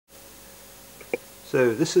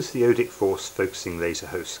So this is the Odicforce focusing laser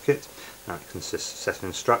host kit. It consists of a set of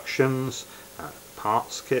instructions,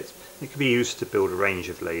 parts kit. It can be used to build a range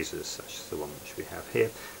of lasers such as the one which we have here.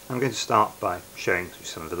 I'm going to start by showing you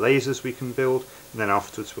some of the lasers we can build, and then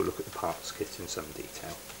afterwards we'll look at the parts kit in some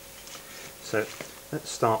detail. So let's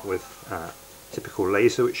start with a typical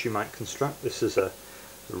laser which you might construct. This is a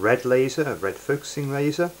red laser, a red focusing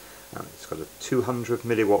laser. It's got a 200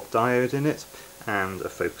 milliwatt diode in it and a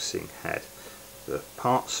focusing head. The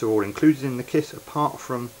parts are all included in the kit apart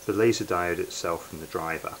from the laser diode itself and the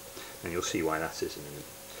driver, and you'll see why that is in a minute.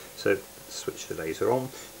 So let's switch the laser on.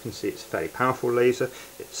 You can see it's a fairly powerful laser.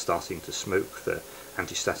 It's starting to smoke the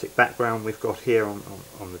anti-static background we've got here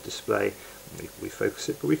on the display. We focus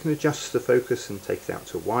it, but we can adjust the focus and take it out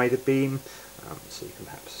to a wider beam, so you can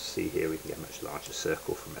perhaps see here we can get a much larger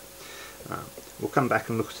circle from it. We'll come back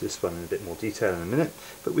and look at this one in a bit more detail in a minute,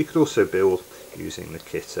 but we could also build using the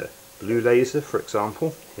kit a blue laser, for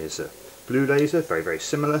example. Here's a blue laser, very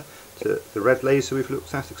similar to the red laser we've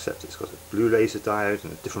looked at, except it's got a blue laser diode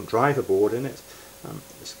and a different driver board in it.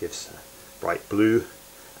 This gives a bright blue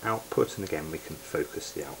output, and again we can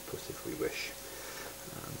focus the output if we wish.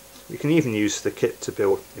 We can even use the kit to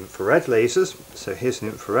build infrared lasers. So here's an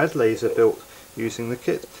infrared laser built using the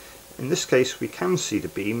kit. In this case we can see the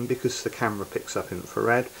beam because the camera picks up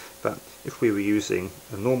infrared, but if we were using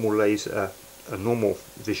a normal laser, a normal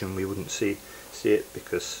vision, we wouldn't see it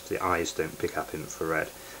because the eyes don't pick up infrared.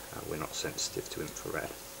 We're not sensitive to infrared.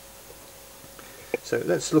 So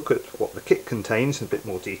let's look at what the kit contains in a bit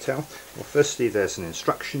more detail. Well, firstly there's an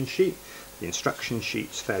instruction sheet. The instruction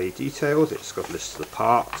sheet's fairly detailed. It's got a list of the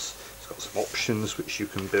parts, it's got some options which you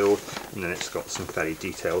can build, and then it's got some fairly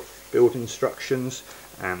detailed build instructions.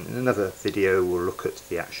 And in another video we'll look at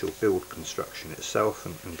the actual build construction itself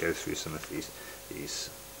and go through some of these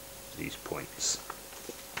points.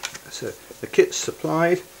 So the kit's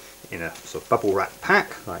supplied in a sort of bubble wrap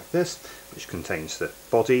pack like this, which contains the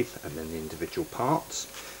body and then the individual parts.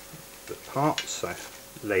 The parts I've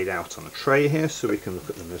laid out on a tray here so we can look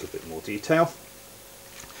at them in a little bit more detail.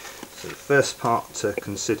 So the first part to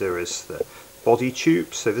consider is the body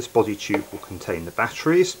tube. So this body tube will contain the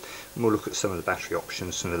batteries, and we'll look at some of the battery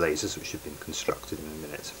options from the lasers which have been constructed in a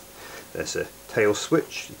minute. There's a tail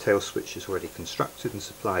switch. The tail switch is already constructed and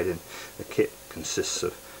supplied in the kit. Consists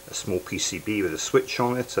of a small PCB with a switch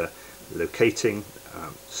on it, a locating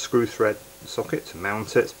screw thread socket to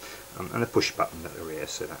mount it, and a push button at the rear,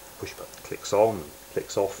 so that push button clicks on and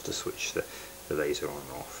clicks off to switch the laser on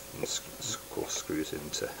and off, and this of course screws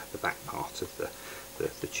into the back part of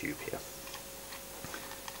the tube here.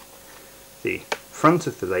 The front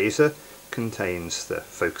of the laser contains the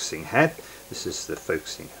focusing head. This is the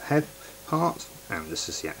focusing head part, and this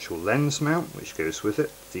is the actual lens mount which goes with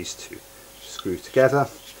it. These two screw together,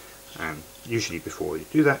 and usually before you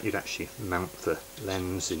do that you'd actually mount the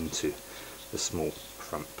lens into the small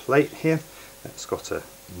front plate here. It's got a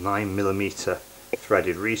 9mm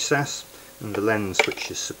threaded recess, and the lens which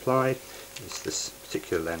is supplied is this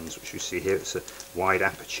particular lens which you see here. It's a wide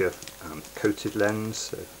aperture coated lens,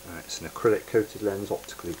 so it's an acrylic coated lens,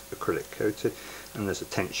 optically acrylic coated, and there's a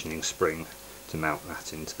tensioning spring to mount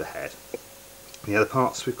that into the head. The other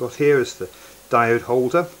parts we've got here is the diode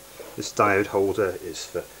holder. This diode holder is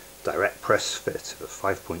for direct press fit of a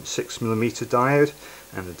 5.6mm diode,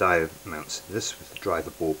 and the diode mounts in this with the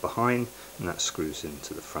driver board behind, and that screws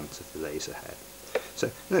into the front of the laser head. So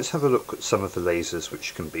let's have a look at some of the lasers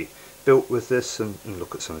which can be built with this and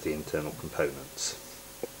look at some of the internal components.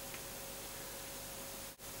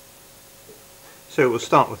 So we'll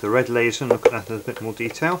start with the red laser and look at that in a bit more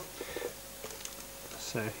detail.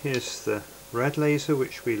 So here's the red laser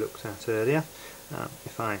which we looked at earlier.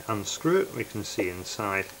 If I unscrew it, we can see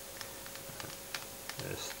inside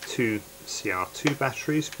there's two CR2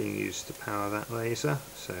 batteries being used to power that laser.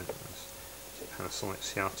 So Panasonic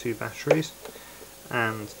CR2 batteries,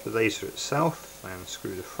 and the laser itself. If I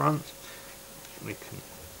unscrew the front, we can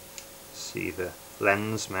see the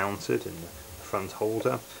lens mounted in the front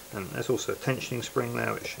holder, and there's also a tensioning spring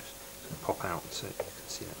there which is going to pop out, so you can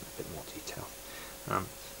see that in a bit more detail.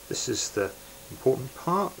 This is the important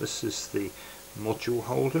part. This is the module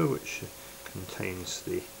holder which contains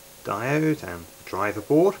the diode and driver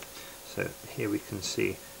board. So here we can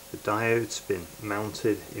see the diode's been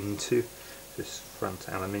mounted into this front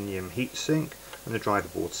aluminium heatsink, and the driver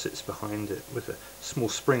board sits behind it with a small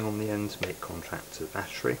spring on the end to make contact to the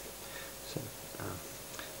battery. So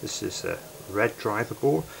this is a red driver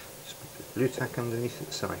board. Just put blue tack underneath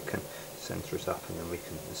it so I can centre it up, and then we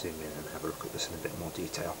can zoom in and have a look at this in a bit more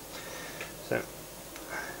detail. So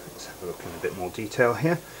let's have a look in a bit more detail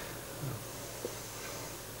here.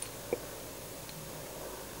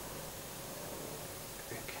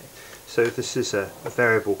 So this is a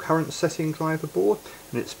variable current setting driver board,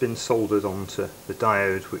 and it's been soldered onto the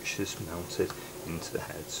diode which is mounted into the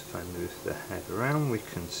head. So if I move the head around, we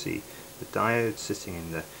can see the diode sitting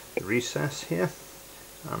in the recess here.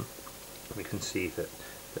 We can see that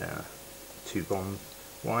there are two bond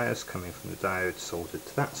wires coming from the diode soldered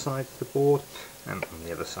to that side of the board, and on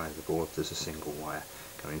the other side of the board there's a single wire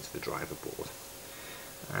going to the driver board.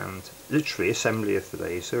 And literally assembly of the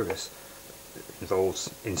laser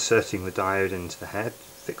involves inserting the diode into the head,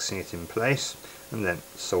 fixing it in place, and then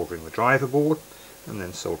soldering the driver board, and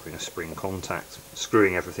then soldering a spring contact,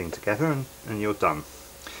 screwing everything together, and you're done.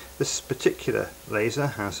 This particular laser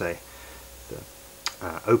has the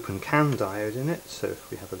open can diode in it, so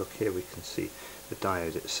if we have a look here we can see the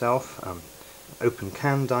diode itself. Open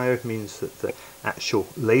can diode means that the actual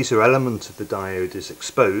laser element of the diode is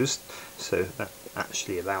exposed, so that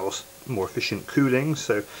actually allows more efficient cooling,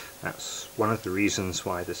 so that's one of the reasons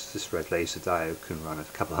why this red laser diode can run at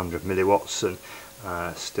a couple hundred milliwatts and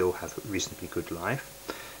still have a reasonably good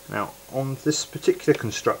life. Now on this particular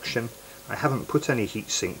construction I haven't put any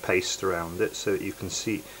heatsink paste around it, so you can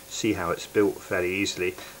see how it's built fairly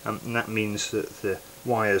easily, and that means that the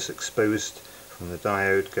wires exposed from the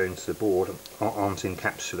diode going to the board aren't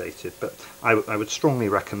encapsulated, but I would strongly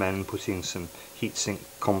recommend putting some heatsink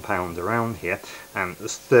compound around here, and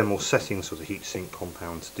there's thermal settings of the heatsink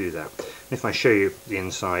compound to do that. And if I show you the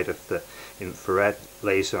inside of the infrared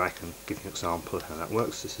laser, I can give you an example of how that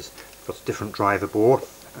works. This has got a different driver board.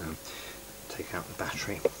 Take out the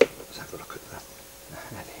battery. Let's have a look at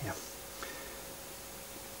the head here.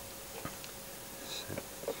 So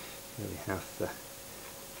here we have the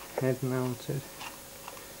head mounted.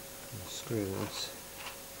 Screw this.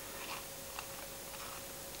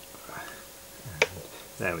 And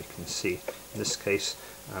there we can see, in this case,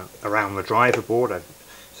 around the driver board,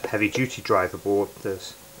 it's a heavy duty driver board,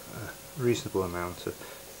 there's a reasonable amount of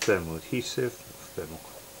thermal adhesive, thermal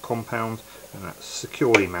compound, and that's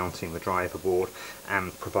securely mounting the driver board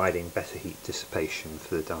and providing better heat dissipation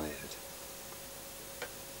for the diode.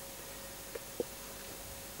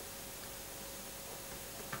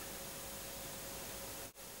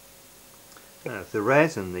 The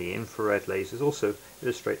red and the infrared lasers also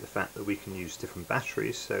illustrate the fact that we can use different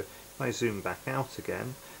batteries, so if I zoom back out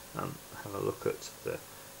again, have a look at the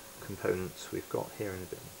components we've got here in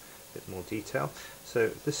a bit more detail. So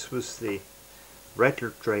this was the red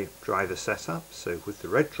driver setup. So with the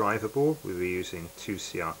red driver board we were using two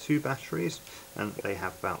CR2 batteries, and they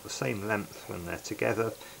have about the same length when they're together,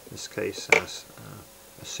 in this case as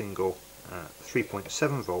a single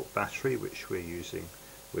 3.7 volt battery which we're using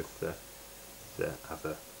with the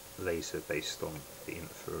other laser based on the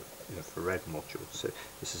infrared module. So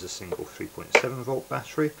this is a single 3.7 volt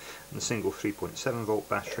battery, and the single 3.7 volt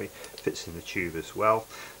battery fits in the tube as well.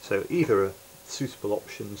 So either are suitable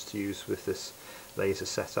options to use with this laser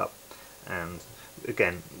setup, and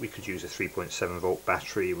again we could use a 3.7 volt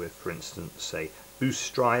battery with, for instance, a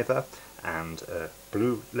boost driver and a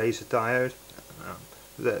blue laser diode.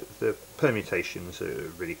 The permutations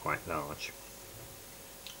are really quite large.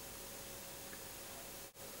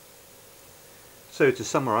 So to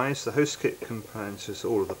summarise, the host kit comprises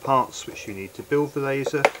all of the parts which you need to build the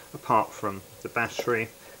laser, apart from the battery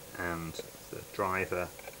and the driver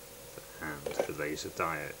and the laser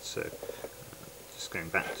diode. So just going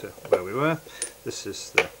back to where we were, this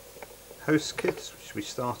is the host kit which we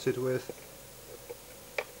started with.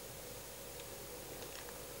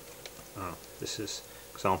 This is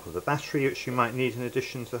an example of the battery which you might need in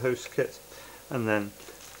addition to the host kit, and then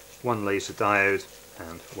one laser diode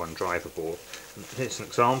and one driver board. And here's some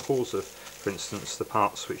examples of, for instance, the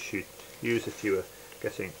parts which you'd use if you were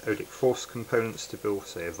getting Odicforce components to build,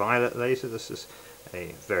 say, a violet laser. This is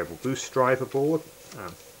a variable boost driver board.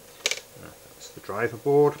 That's the driver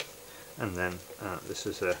board, and then this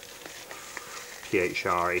is a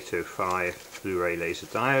PHR 805 Blu-ray laser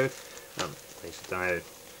diode. Laser diode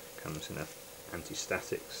comes in an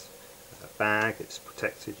anti-statics bag. It's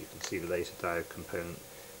protected. You can see the laser diode component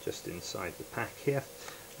just inside the pack here,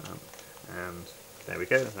 and there we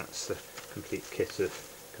go. That's the complete kit of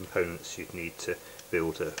components you'd need to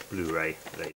build a Blu-ray laser.